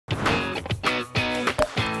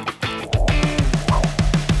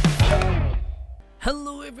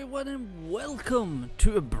everyone, and welcome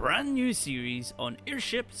to a brand new series on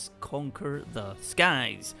Airships Conquer the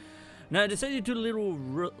Skies. Now I decided to do a little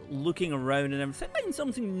looking around and everything, find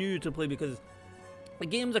something new to play because the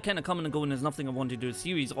games are kind of coming and going. There's nothing I want to do a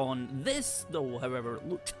series on. This though, however,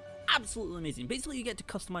 looked absolutely amazing. Basically you get to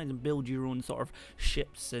customize and build your own sort of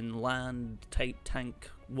ships and land type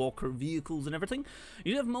tank walker vehicles and everything.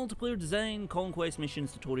 You have multiplayer design, conquest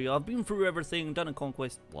missions, tutorial. I've been through everything, done a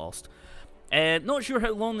conquest, lost. Not sure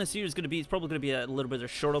how long this series is going to be. It's probably going to be a little bit of a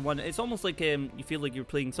shorter one. It's almost like you feel like you're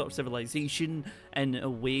playing sort of Civilization in a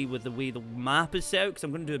way with the way the map is set out, because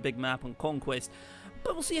I'm going to do a big map on Conquest.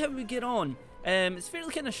 But we'll see how we get on. It's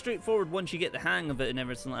fairly kind of straightforward once you get the hang of it and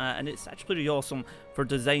everything like that, and it's actually pretty awesome for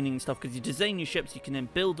designing stuff, because you design your ships, you can then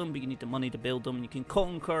build them, but you need the money to build them, and you can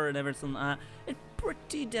conquer and everything like that. It's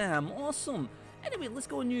pretty damn awesome. Anyway, let's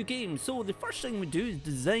go a new game. So the first thing we do is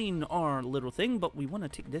design our little thing, but we want to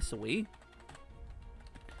take this away.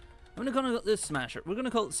 I'm gonna call this Smasher. We're gonna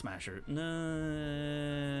call it Smasher.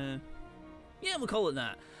 Yeah, we'll call it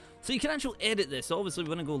that. So you can actually edit this. Obviously, we're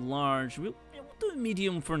gonna go large. We'll do it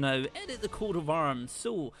medium for now. Edit the coat of arms,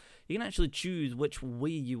 so you can actually choose which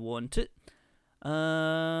way you want it.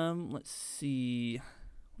 Let's see.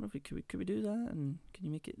 What if we could we do that? And can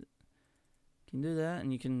you make it? Can you do that?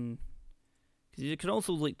 And you can. Because you can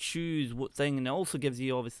also like choose what thing, and it also gives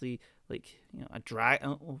you obviously like, you know, a dragon.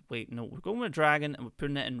 Oh wait, no, we're going with a dragon and we're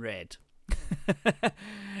putting it in red.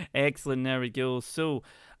 Excellent, there we go. So,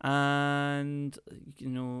 and you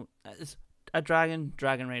know, it's a dragon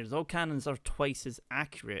raiders. All cannons are twice as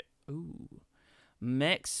accurate. Ooh,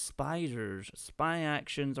 mech spiders. Spy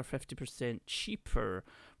actions are 50% cheaper.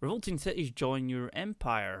 Revolting cities join your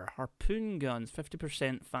empire. Harpoon guns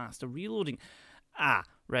 50% faster reloading. Ah,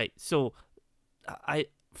 right. So.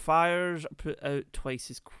 Fires are put out twice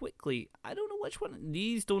as quickly. I don't know which one.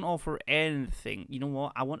 These don't offer anything. You know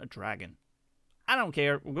what? I want a dragon. I don't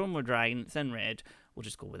care. We're going with a dragon. It's in red. We'll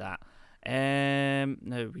just go with that.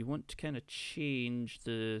 Now we want to kind of change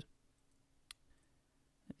the.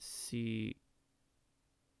 Let's see.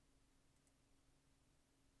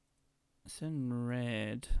 It's in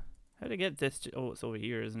red. How do I get this to? Oh, it's over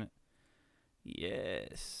here, isn't it?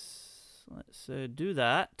 Yes. Let's do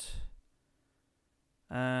that.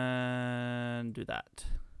 And do that.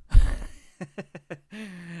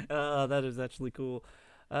 Oh, that is actually cool.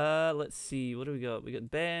 Let's see. What do we got? We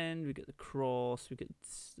got bend. We got the cross. We got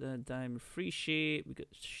diamond free shape. We got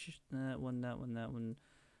that one. That one. That one.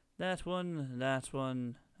 That one. That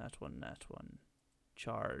one. That one. That one.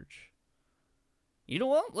 Charge. You know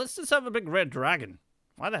what? Let's just have a big red dragon.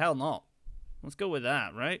 Why the hell not? Let's go with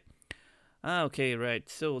that, right? Okay, right.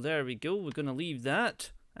 So there we go. We're gonna leave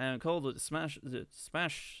that. And called it Smash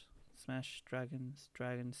Dragon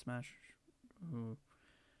Smash. We'll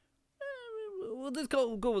just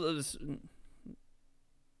go with this.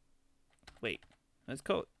 Wait, let's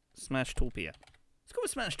call it Smashtopia. Let's go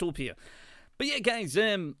with Smashtopia. But yeah, guys,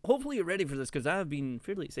 hopefully you're ready for this, because I've been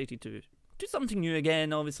fairly excited to do something new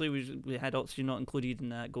again. Obviously, we had Oxygen not included in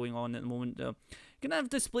that going on at the moment. You can have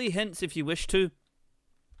display hints if you wish to.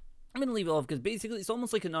 I'm going to leave it off because basically it's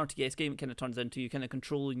almost like an RTS game. It kind of turns into you kind of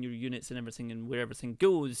controlling your units and everything and where everything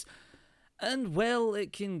goes. And, well,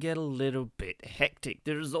 it can get a little bit hectic.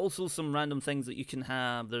 There's also some random things that you can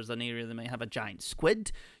have. There's an area that might have a giant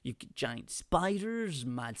squid. You get giant spiders,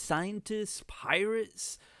 mad scientists,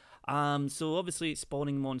 pirates. So, obviously, it's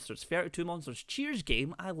spawning monsters. 32 monsters. Cheers,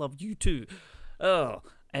 game. I love you too. Oh.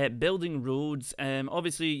 Building roads.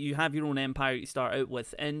 Obviously, you have your own empire you start out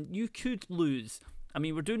with. And you could lose. I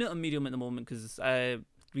mean, we're doing it on medium at the moment because I've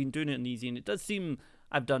been doing it on easy, and it does seem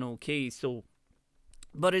I've done okay. So,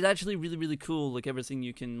 but it's actually really, really cool. Like everything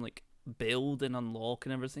you can like build and unlock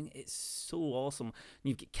and everything. It's so awesome. And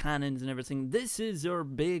you've got cannons and everything. This is our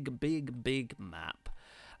big, big, big map,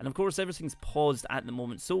 and of course everything's paused at the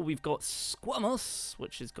moment. So we've got Squamos,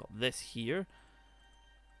 which has got this here.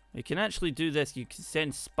 You can actually do this. You can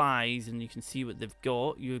send spies, and you can see what they've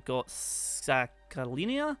got. You've got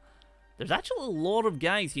Sakalinia. There's actually a lot of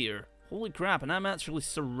guys here. Holy crap, and I'm actually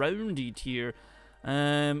surrounded here.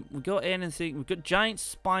 We've got anything. We've got giant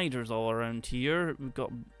spiders all around here. We've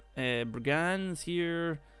got brigands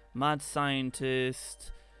here. Mad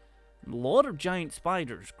scientist. A lot of giant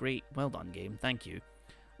spiders. Great. Well done, game. Thank you.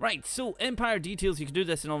 Right, so Empire details. You can do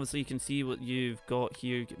this, and obviously you can see what you've got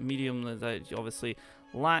here. You get medium, that obviously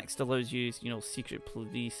laxed allows you, you know, secret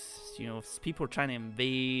police. You know, if people are trying to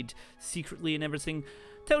invade secretly and everything.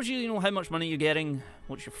 Tells you, you know, how much money you're getting,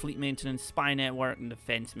 what's your fleet maintenance, spy network, and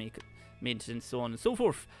defense maintenance, so on and so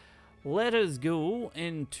forth. Let us go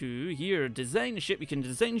into here. Design a ship. You can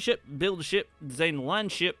design a ship, build a ship, design a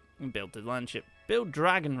land ship, And build the land ship. Build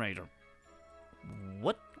Dragon Rider.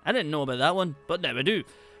 What? I didn't know about that one, but now I do.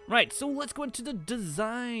 Right, so let's go into the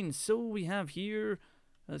design. So we have here,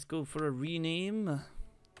 let's go for a rename.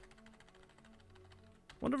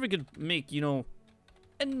 Wonder if we could make, you know,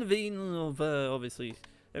 in the vein of, obviously,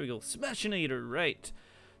 there we go, Smashinator, right.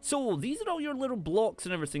 So, these are all your little blocks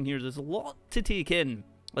and everything here. There's a lot to take in.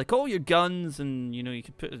 Like all your guns, and, you know, you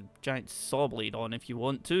could put a giant saw blade on if you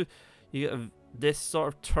want to. You get this sort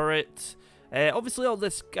of turret. Obviously, all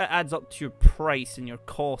this adds up to your price and your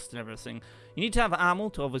cost and everything. You need to have ammo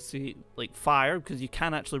to obviously, like, fire, because you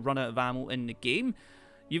can actually run out of ammo in the game.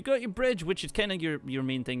 You've got your bridge, which is kind of your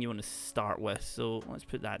main thing you want to start with, so let's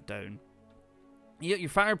put that down. You got your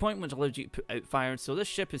fire point, which allows you to put out fire, so this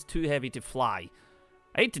ship is too heavy to fly.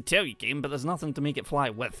 I hate to tell you, game, but there's nothing to make it fly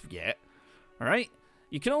with yet. Alright?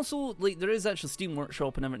 You can also, like, there is actually Steam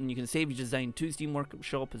Workshop and everything. You can save your design to Steam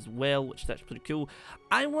Workshop as well, which is actually pretty cool.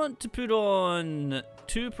 I want to put on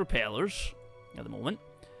 2 propellers at the moment.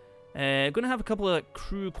 Going to have a couple of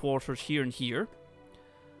crew quarters here and here.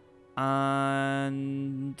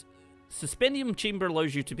 And Suspendium Chamber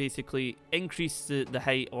allows you to basically increase the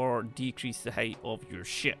height or decrease the height of your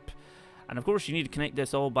ship. And of course you need to connect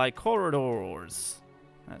this all by corridors.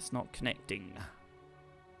 That's not connecting.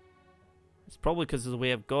 It's probably because of the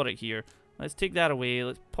way I've got it here. Let's take that away.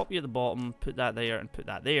 Let's pop you at the bottom, put that there, and put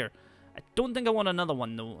that there. I don't think I want another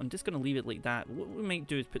one, though. I'm just going to leave it like that. What we might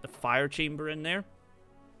do is put the fire chamber in there.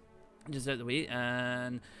 Just out of the way.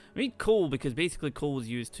 And we need coal, because basically coal is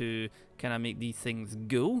used to kind of make these things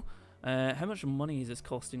go. How much money is this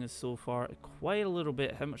costing us so far? Quite a little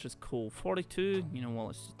bit. How much is coal? 42? You know what,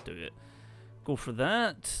 let's just do it. Go for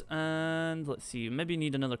that. And let's see, maybe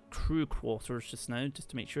need another crew quarters just now, just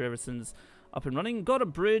to make sure everything's up and running. Got a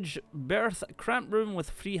bridge, berth, cramped room with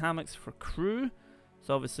 3 hammocks for crew.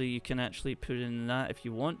 So obviously you can actually put in that if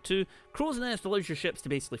you want to. Crow's Nest allows your ships to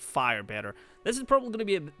basically fire better. This is probably going to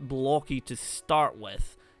be a bit blocky to start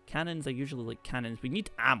with. Cannons, I usually like cannons. We need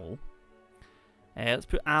ammo. Let's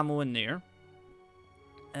put ammo in there.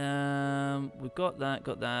 We've got that,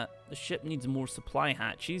 The ship needs more supply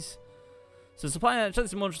hatches. So supply hatch,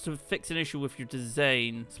 that's more just to fix an issue with your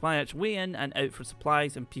design. Supply hatch way in and out for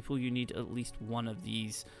supplies, and people, you need at least one of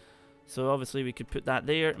these. So obviously we could put that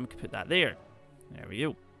there, and we could put that there. There we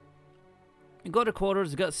go. We've got our quarters,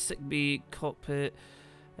 we've got a sick bay, cockpit,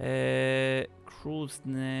 crow's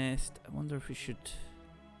nest. I wonder if we should...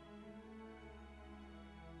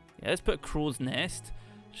 Yeah, let's put a crow's nest.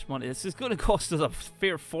 This is going to cost us a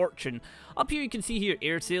fair fortune. Up here you can see here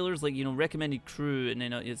air sailors, like, you know, recommended crew, and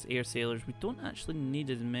then it's air sailors. We don't actually need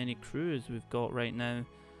as many crew as we've got right now.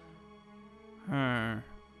 How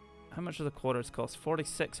much do the quarters cost?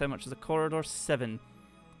 46. How much is the corridor? 7.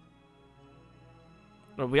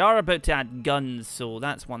 Well, we are about to add guns, so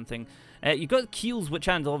that's one thing. You've got keels, which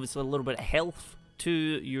adds obviously a little bit of health to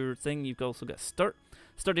your thing. You've also got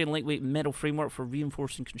sturdy and lightweight metal framework for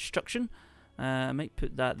reinforcing construction. I might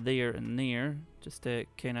put that there and there, just to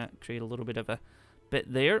kind of create a little bit of a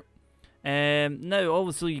bit there. Now,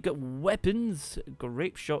 obviously, you've got weapons.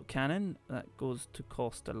 Grape shot cannon. That goes to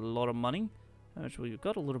cost a lot of money. Actually, we've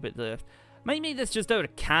got a little bit left. Might make this just out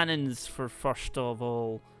of cannons for first of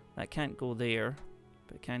all. That can't go there,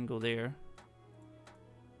 but it can go there.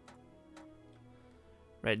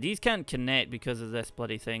 Right, these can't connect because of this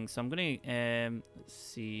bloody thing, so I'm going to, let's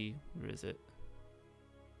see, where is it?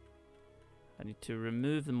 I need to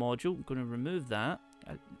remove the module. I'm going to remove that.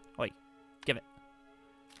 Oi, give it.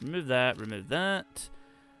 Remove that.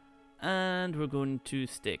 And we're going to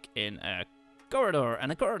stick in a corridor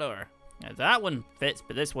and a corridor. Now that one fits,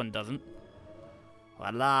 but this one doesn't.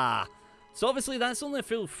 Voila. So obviously that's only a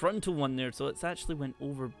full frontal one there, so it's actually went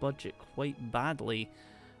over budget quite badly.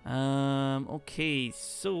 Okay,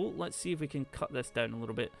 so let's see if we can cut this down a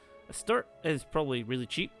little bit. A start is probably really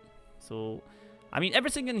cheap, so... I mean,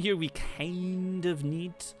 everything in here we kind of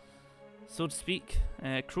need, so to speak.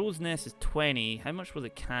 Crow's Nest is 20. How much were the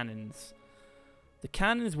cannons? The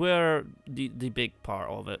cannons were the big part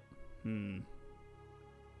of it.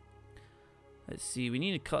 Let's see, we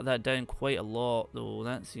need to cut that down quite a lot, though.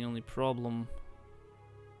 That's the only problem.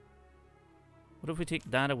 What if we take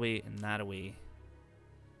that away and that away?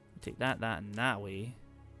 Take that, and that away.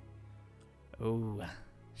 Oh...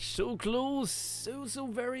 So close, so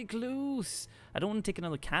very close. I don't want to take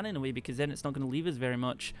another cannon away because then it's not going to leave us very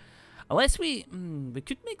much. Unless we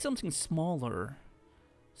could make something smaller,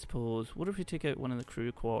 I suppose. What if we take out one of the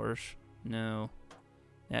crew quarters? No,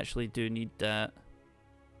 they actually do need that.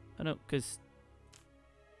 I don't, because,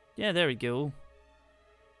 yeah, there we go.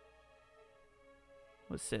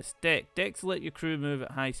 What's this? Decks let your crew move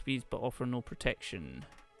at high speeds but offer no protection.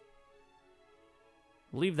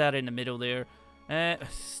 Leave that in the middle there.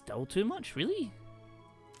 Still too much, really?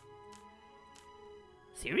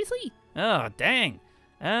 Seriously? Oh, dang.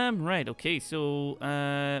 Right, okay, so,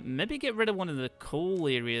 maybe get rid of one of the coal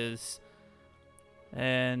areas.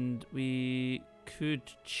 And we could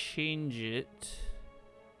change it.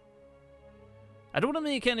 I don't want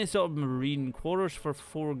to make any sort of marine quarters for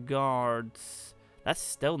 4 guards. That's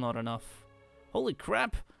still not enough. Holy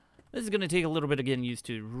crap. This is going to take a little bit of getting used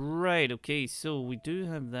to. Right, okay, so we do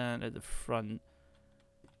have that at the front.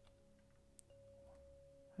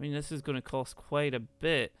 I mean, this is going to cost quite a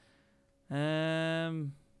bit.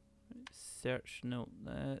 Search, no,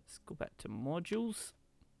 let's go back to modules.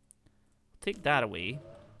 Take that away.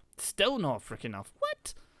 Still not freaking enough.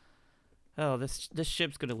 What? Oh, this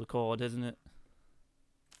ship's going to look odd, isn't it?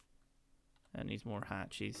 It needs more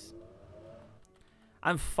hatches.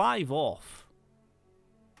 I'm 5 off.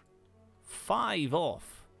 5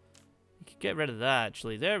 off. You could get rid of that,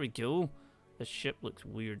 actually. There we go. This ship looks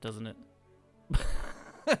weird, doesn't it?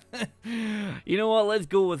 You know what? Let's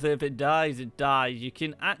go with it. If it dies, it dies. You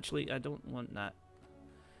can actually... I don't want that.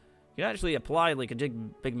 You can actually apply like a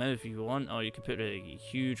big mouth if you want, or you can put a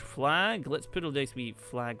huge flag. Let's put a nice wee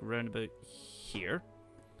flag round about here.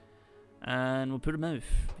 And we'll put a mouth,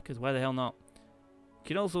 because why the hell not? You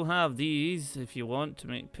can also have these if you want to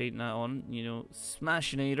paint that on, you know,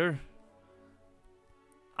 Smashinator.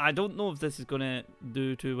 I don't know if this is going to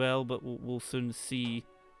do too well, but we'll soon see.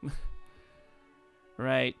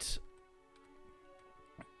 Right.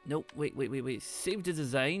 Nope, wait. Save the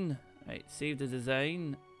design. Right, save the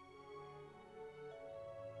design.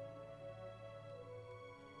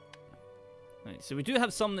 Right, so we do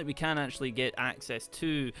have some that we can actually get access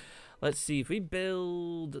to. Let's see, if we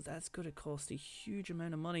build... That's going to cost a huge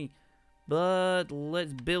amount of money. But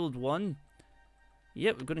let's build one.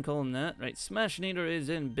 Yep, we're going to call him that. Right, Smashinator is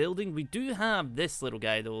in building. We do have this little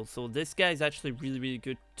guy, though. So this guy's actually really, really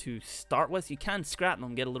good to start with. You can scrap them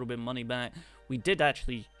and get a little bit of money back. We did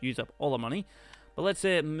actually use up all our money. But let's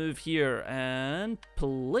move here and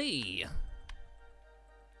play.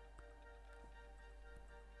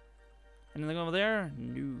 Anything over there?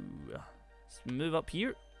 No. Let's move up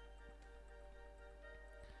here.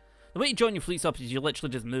 The way you join your fleets up is you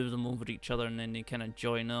literally just move them over each other and then they kind of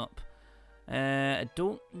join up. I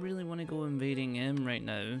don't really want to go invading him right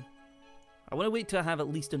now. I want to wait till I have at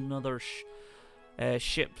least another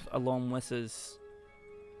ship along with us.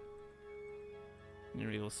 There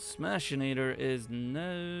we go. Smashinator is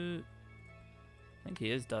now... I think he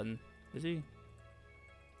is done. Is he?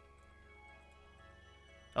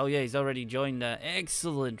 Oh yeah, he's already joined that.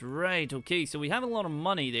 Excellent. Right, okay, so we have a lot of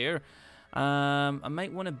money there. I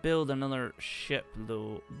might want to build another ship,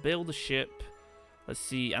 though. Build a ship. Let's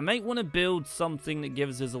see. I might want to build something that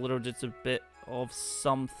gives us a little, just a bit of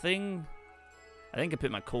something. I think I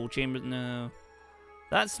put my coal chamber. No.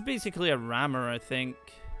 That's basically a rammer, I think.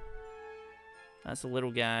 That's a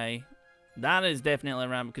little guy. That is definitely a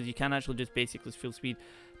rammer, because you can actually just basically full speed.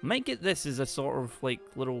 Might get this as a sort of, like,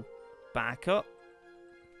 little backup.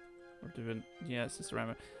 Or doing, yeah, it's just a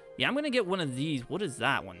rammer. Yeah, I'm going to get one of these. What is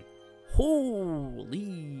that one?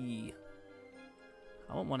 Holy.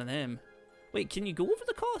 I want one of them. Wait, can you go over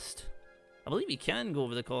the cost? I believe you can go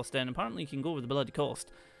over the cost, and apparently you can go over the bloody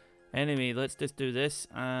cost. Anyway, let's just do this,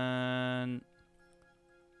 and...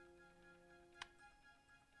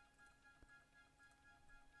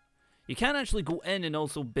 You can actually go in and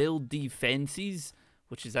also build defenses,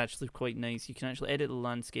 which is actually quite nice. You can actually edit the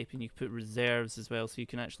landscape, and you can put reserves as well, so you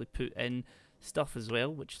can actually put in stuff as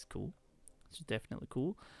well, which is cool. Which is definitely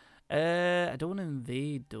cool. I don't want to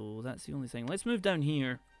invade, though. That's the only thing. Let's move down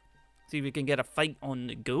here. See if we can get a fight on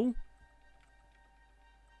the go.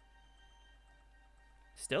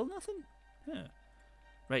 Still nothing? Huh.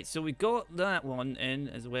 Right, so we got that one in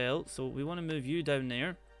as well. So we want to move you down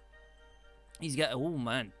there. He's got... Oh,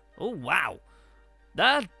 man. Oh, wow.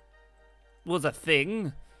 That was a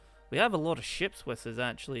thing. We have a lot of ships with us,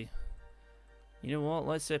 actually. You know what?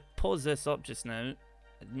 Let's pause this up just now.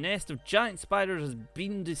 A nest of giant spiders has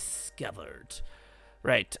been discovered.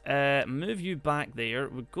 Right, move you back there.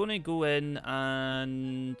 We're going to go in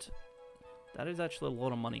and... That is actually a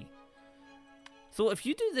lot of money. So if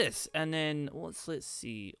you do this, and then, let's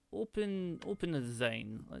see. Open the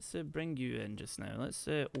design. Let's bring you in just now. Let's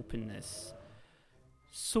open this.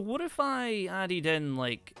 So what if I added in,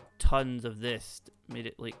 like, tons of this? Made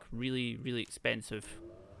it, like, really, really expensive.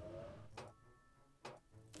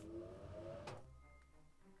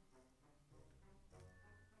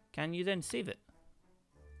 Can you then save it?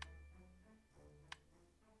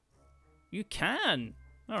 You can!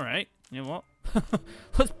 Alright, you know what?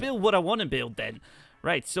 Let's build what I want to build then.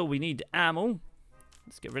 Right, so we need ammo.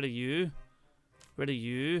 Let's get rid of you. Rid of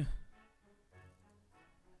you.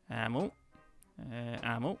 Ammo.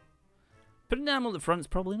 Ammo. Putting ammo at the front's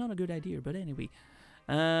probably not a good idea, but anyway.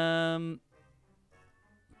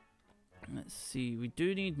 Let's see. We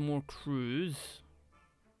do need more crews.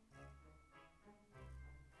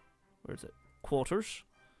 Where's it? Quarters.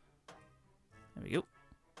 There we go.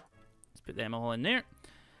 Let's put them all in there.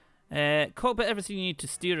 Cockpit, everything you need to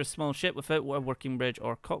steer a small ship without a working bridge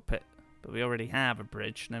or cockpit. But we already have a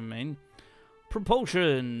bridge, never mind.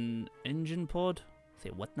 Propulsion. Engine pod. Say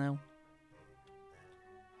what now?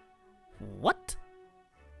 What?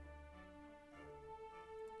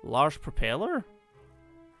 Large propeller?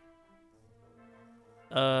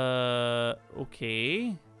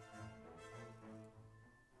 Okay.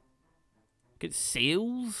 Get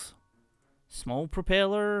sails? Small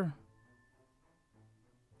propeller?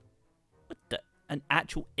 What the? An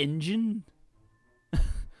actual engine?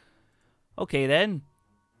 Okay then.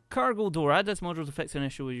 Cargo door. Add this module to fix an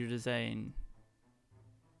issue with your design.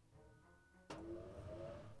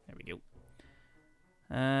 There we go.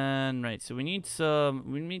 And right, so we need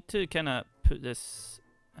to kind of put this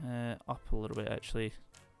up a little bit actually.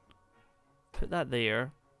 Put that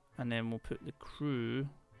there, and then we'll put the crew,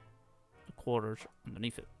 the quarters,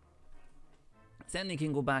 underneath it. So then they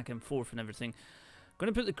can go back and forth and everything. I'm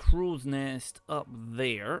gonna put the crow's nest up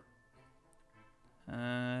there.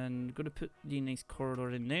 And gonna put the nice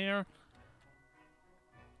corridor in there.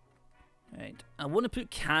 Right, I want to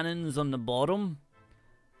put cannons on the bottom.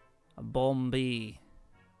 A bomb bay.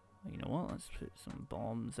 You know what? Let's put some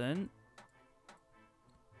bombs in.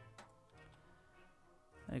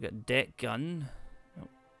 I got deck gun. Nope.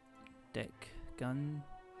 Deck gun.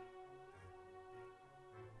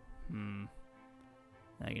 Now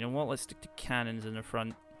you know what? Let's stick to cannons in the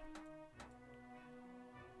front.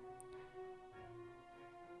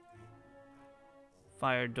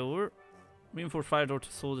 Fire door. Reinforce fire door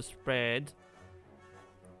to slow the spread.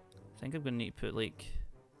 I think I'm gonna need to put like...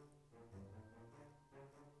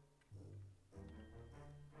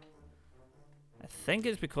 I think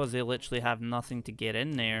it's because they literally have nothing to get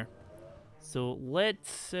in there. So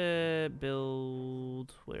let's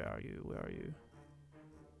build... Where are you? Where are you?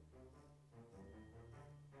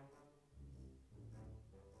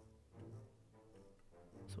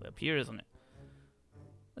 It's way up here, isn't it?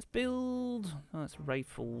 Let's build... Oh, that's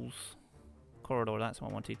rifles. Corridor, that's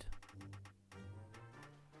what I wanted.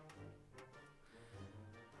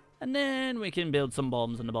 And then we can build some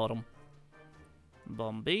bombs on the bottom.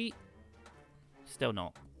 Bomb B. Still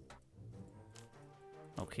not.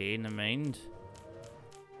 Okay, never mind.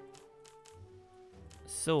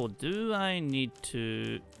 So, do I need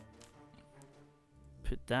to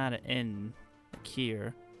put that in like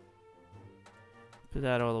here? Put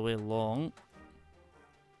that all the way along.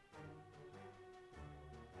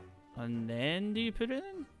 And then do you put it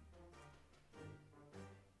in?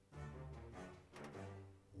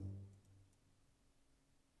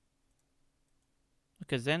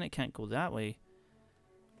 Because then it can't go that way.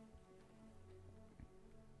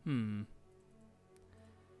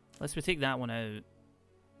 Let's take that one out.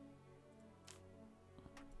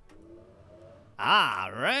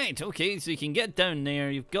 Ah, right. Okay, so you can get down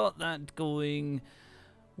there. You've got that going.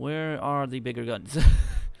 Where are the bigger guns?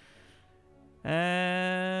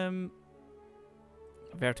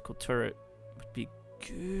 Vertical turret would be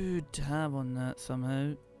good to have on that somehow.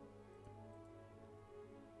 Have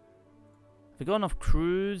we got enough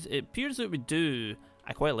crews? It appears that we do.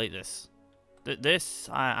 I quite like this.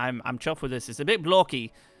 I'm chuffed with this. It's a bit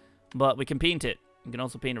blocky, but we can paint it. We can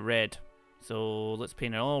also paint it red. So let's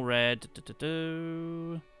paint it all red.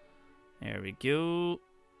 There we go.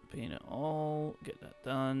 Paint it all. Get that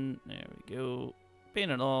done. There we go.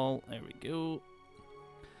 Paint it all. There we go.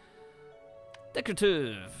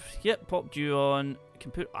 Decorative. Yep, popped you on. You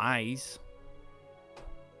can put eyes.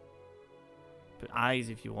 Put eyes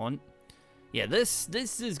if you want. Yeah, this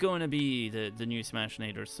is going to be the new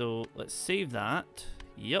Smashinator. So let's save that.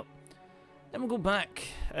 Yep. Then we'll go back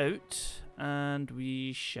out and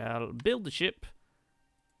we shall build the ship.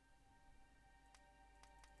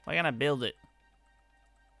 Why can't I build it?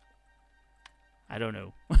 I don't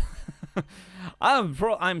know.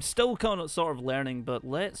 I'm still kind of sort of learning, but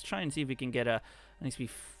let's try and see if we can get a nice wee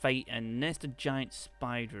fight and nest of giant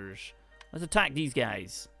spiders. Let's attack these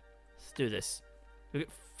guys. Let's do this. We've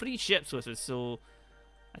got 3 ships with us, so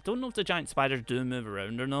I don't know if the giant spiders do move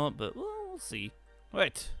around or not, but well, we'll see.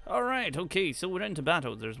 Right, alright, okay, so we're into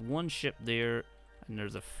battle. There's one ship there, and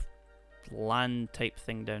there's a land type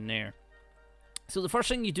thing down there. So the first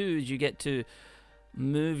thing you do is you get to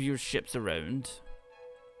move your ships around.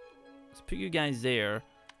 Let's put you guys there.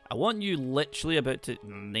 I want you literally about to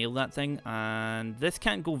nail that thing, and this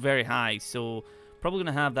can't go very high, so probably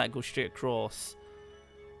going to have that go straight across.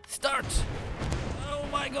 Start! Oh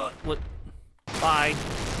my god! Look. Bye.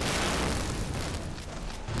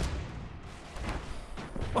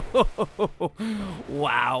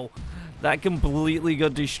 Wow. That completely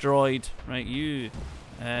got destroyed. Right, you.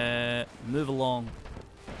 Move along.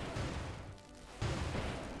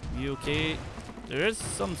 You okay? There is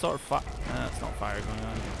some sort of fire. It's not fire going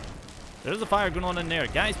on. There's a fire going on in there.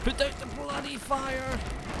 Guys, put out the bloody fire!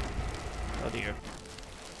 Oh dear.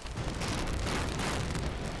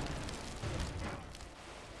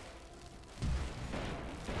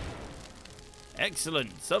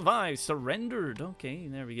 Excellent. Survived. Surrendered. Okay,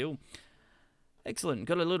 there we go. Excellent.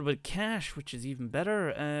 Got a little bit of cash, which is even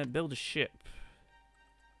better. Build a ship.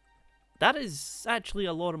 That is actually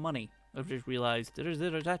a lot of money. I've just realized.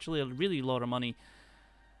 There's actually a really lot of money.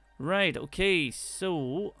 Right, okay,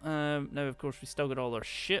 so, now of course we still got all our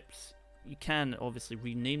ships. You can obviously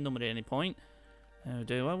rename them at any point.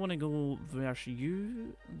 Do I want to go versus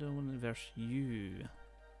you? Do I want to versus you?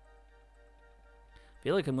 I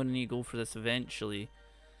feel like I'm going to need to go for this eventually.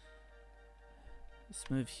 Let's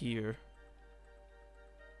move here.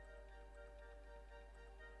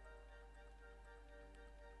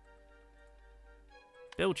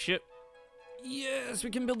 Build ship. Yes,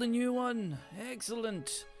 we can build a new one.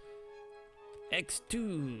 Excellent.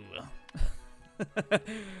 X2.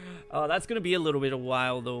 Oh, that's going to be a little bit of a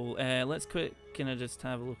while though. Let's quick kind of just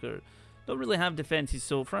have a look at it. Don't really have defenses,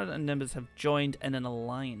 so Front and Nimbus have joined in an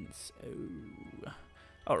alliance. Oh.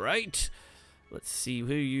 Alright. Let's see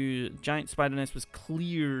who you... Giant Spider Nest was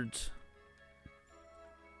cleared.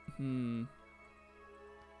 Let's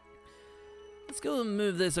go and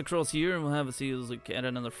move this across here and we'll have a see like get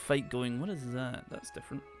another fight going. What is that? That's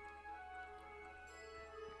different.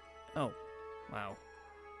 Oh. Wow.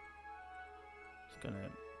 Just gonna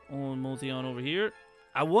mosey on over here.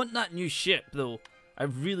 I want that new ship though. I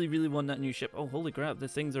really, really want that new ship. Oh, holy crap.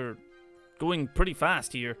 These things are going pretty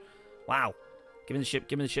fast here. Wow. Give me the ship,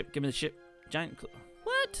 give me the ship, give me the ship. Giant...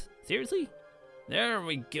 What? Seriously? There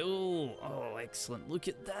we go. Oh, excellent. Look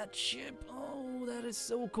at that ship. Oh, that is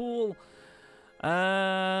so cool.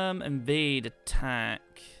 Invade, attack.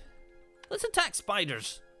 Let's attack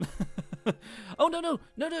spiders. Oh, no, no.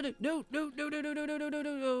 No, no, no, no, no, no, no, no, no, no, no, no,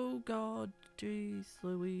 no. Oh, God. Jeez,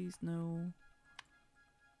 Louise, no.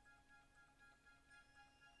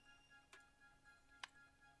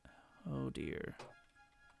 Oh, dear.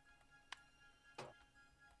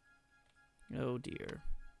 Oh, dear.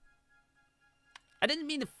 I didn't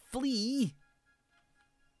mean to flee.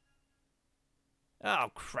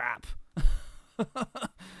 Oh, crap.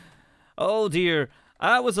 Oh, dear.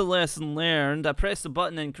 That was a lesson learned. I pressed the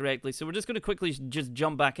button incorrectly, so we're just going to quickly just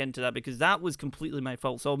jump back into that because that was completely my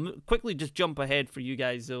fault. So I'll quickly just jump ahead for you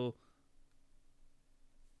guys, though.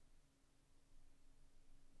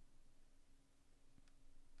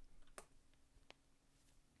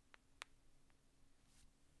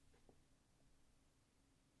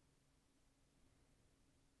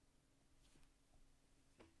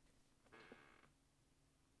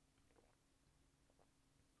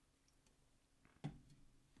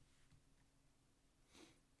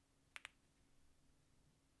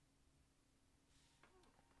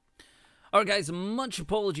 Alright guys, much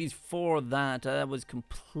apologies for that. That was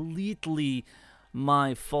completely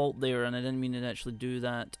my fault there, and I didn't mean to actually do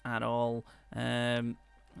that at all.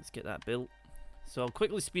 Let's get that built. So I'll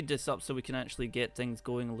quickly speed this up so we can actually get things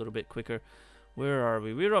going a little bit quicker. Where are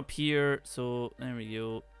we? We're up here, so there we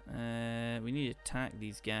go. We need to attack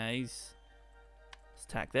these guys. Let's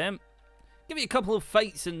attack them. Give me a couple of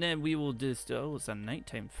fights and then we will just... Oh, it's a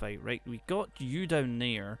nighttime fight, right? We got you down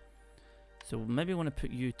there. So maybe I want to put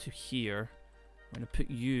you to here. I'm going to put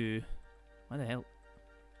you... Why the hell?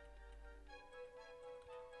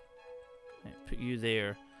 Right, put you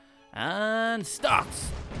there. And starts!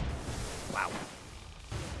 Wow.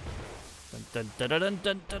 Dun, dun, dun, dun, dun,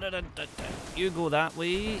 dun, dun, dun, dun. You go that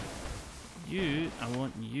way. You, I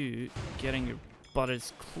want you getting your butt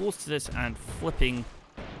as close to this and flipping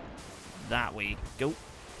that way. Go.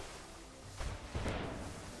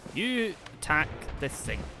 You attack this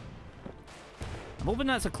thing. I'm hoping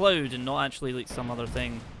that's a cloud and not actually like some other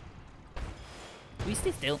thing. We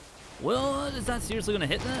stay still. What? Is that seriously going to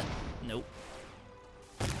hit that? Nope.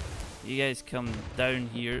 You guys come down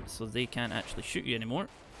here so they can't actually shoot you anymore.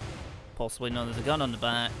 Possibly not. There's a gun on the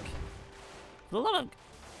back. There's a lot of...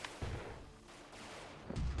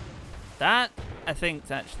 That, I think,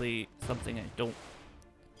 is actually something I don't...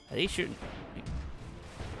 Are they shooting?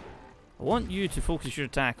 I want you to focus your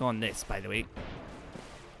attack on this, by the way.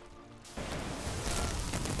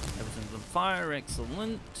 fire,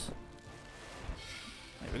 excellent.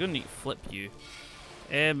 Right, we're gonna need to flip you.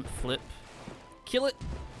 Flip. Kill it!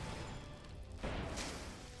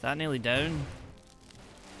 Is that nearly down?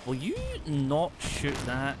 Will you not shoot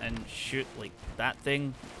that and shoot, like, that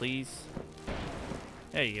thing, please?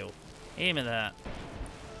 There you go. Aim at that.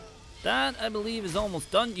 That, I believe, is almost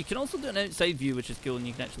done. You can also do an outside view, which is cool, and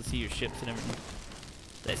you can actually see your ships and everything.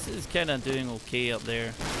 This is kind of doing okay up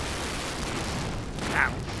there.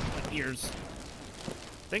 Ow! My ears.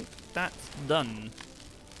 I think that's done.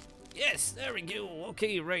 Yes, there we go.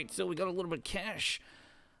 Okay, right, so we got a little bit of cash.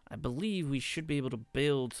 I believe we should be able to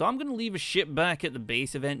build. So I'm going to leave a ship back at the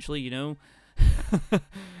base eventually, you know.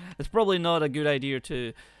 It's probably not a good idea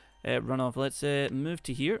to run off. Let's move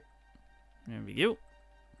to here. There we go.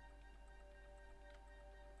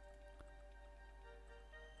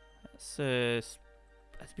 It's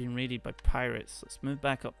been raided by pirates. Let's move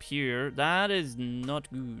back up here. That is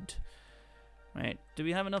not good. Right, do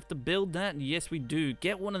we have enough to build that? Yes, we do.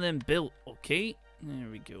 Get one of them built, okay? There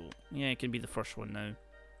we go. Yeah, it can be the first one now.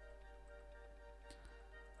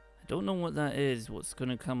 I don't know what that is. What's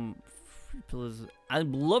gonna come? I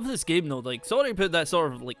love this game though. Like, sorry to put that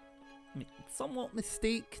sort of like somewhat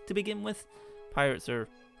mistake to begin with. Pirates are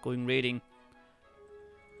going raiding.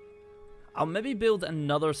 I'll maybe build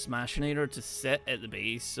another Smashinator to sit at the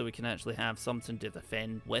base so we can actually have something to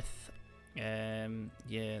defend with.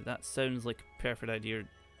 Yeah, that sounds like a perfect idea.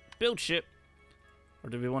 Build ship. Or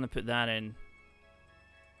do we want to put that in?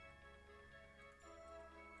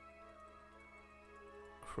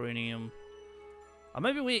 Cranium. I'll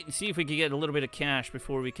maybe wait and see if we can get a little bit of cash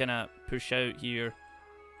before we kind of push out here.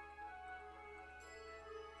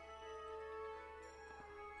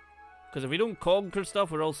 Because if we don't conquer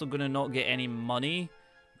stuff, we're also going to not get any money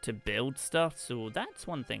to build stuff. So that's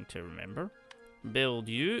one thing to remember. Build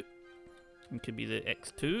you. It could be the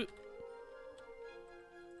X2.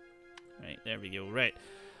 Right, there we go. Right.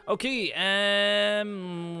 Okay,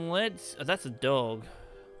 let's... that's a dog.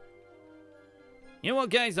 You know what,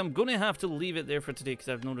 guys? I'm going to have to leave it there for today because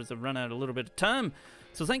I've noticed I've run out a little bit of time.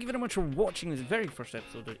 So thank you very much for watching this very first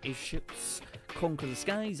episode of Airships Conquer the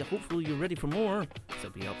Skies. Hopefully you're ready for more. So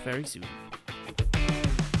be up very soon.